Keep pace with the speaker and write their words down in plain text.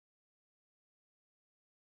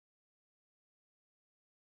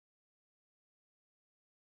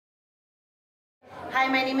Hi,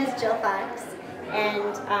 my name is Jill Fox,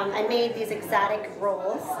 and I made these exotic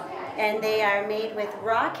rolls, and they are made with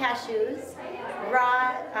raw cashews,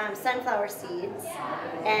 raw sunflower seeds,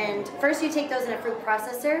 and first you take those in a fruit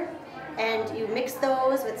processor, and you mix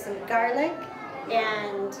those with some garlic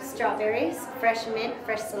and strawberries, fresh mint,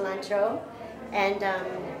 fresh cilantro, and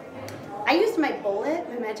I used my bullet,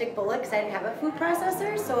 my magic bullet, because I didn't have a food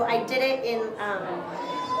processor, so I did it in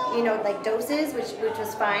you know, like doses, which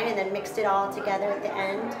was fine, and then mixed it all together at the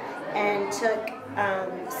end, and took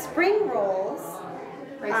spring rolls,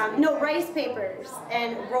 rice papers,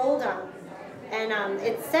 and rolled them. And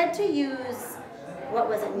it said to use, what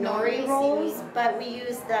was it, nori rolls, but we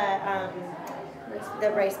used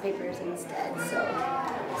the rice papers instead.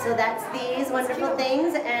 So that's these wonderful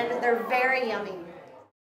things, and they're very yummy.